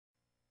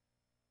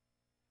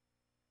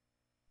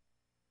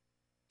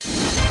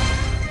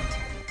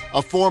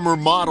a former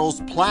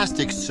model's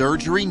plastic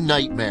surgery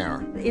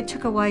nightmare. It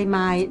took away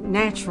my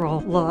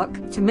natural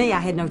look. To me, I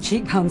had no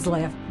cheekbones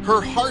left.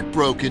 Her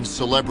heartbroken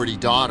celebrity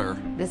daughter.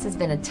 This has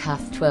been a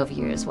tough 12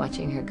 years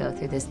watching her go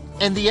through this.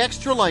 And the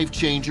extra life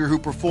changer who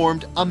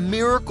performed a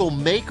miracle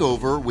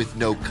makeover with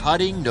no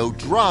cutting, no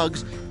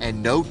drugs,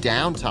 and no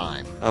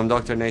downtime. I'm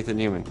Dr. Nathan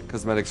Newman,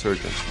 cosmetic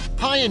surgeon.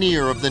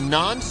 Pioneer of the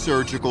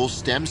non-surgical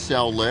stem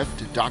cell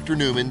lift, Dr.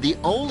 Newman, the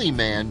only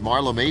man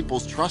Marla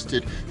Maples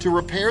trusted to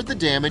repair the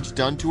damage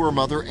done to her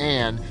mother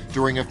Ann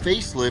during a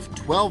facelift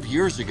 12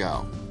 years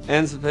ago.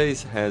 Ann's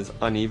face has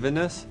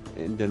unevenness,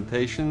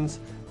 indentations,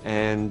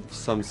 and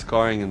some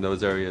scarring in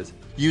those areas.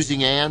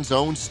 Using Ann's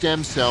own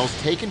stem cells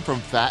taken from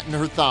fat in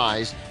her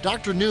thighs,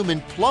 Dr.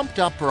 Newman plumped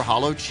up her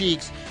hollow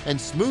cheeks and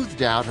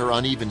smoothed out her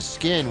uneven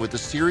skin with a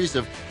series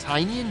of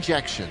tiny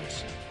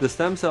injections. The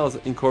stem cells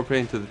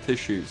incorporate into the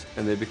tissues,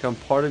 and they become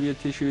part of your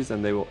tissues,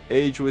 and they will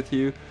age with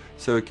you,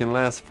 so it can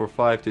last for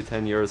 5 to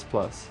 10 years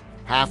plus.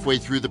 Halfway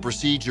through the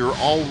procedure,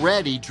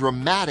 already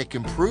dramatic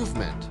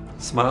improvement.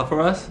 Smile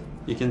for us.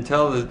 You can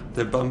tell that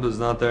the bump is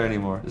not there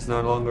anymore. It's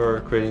no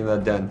longer creating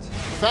that dent.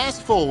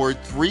 Fast forward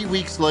 3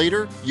 weeks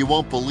later, you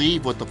won't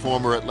believe what the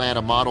former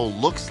Atlanta model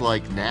looks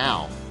like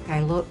now.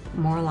 I look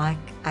more like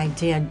I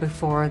did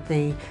before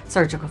the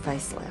surgical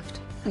facelift.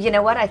 You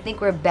know what? I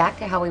think we're back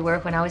to how we were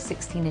when I was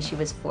 16 and she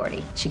was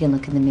 40. She can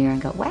look in the mirror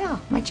and go, wow,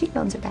 my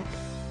cheekbones are back.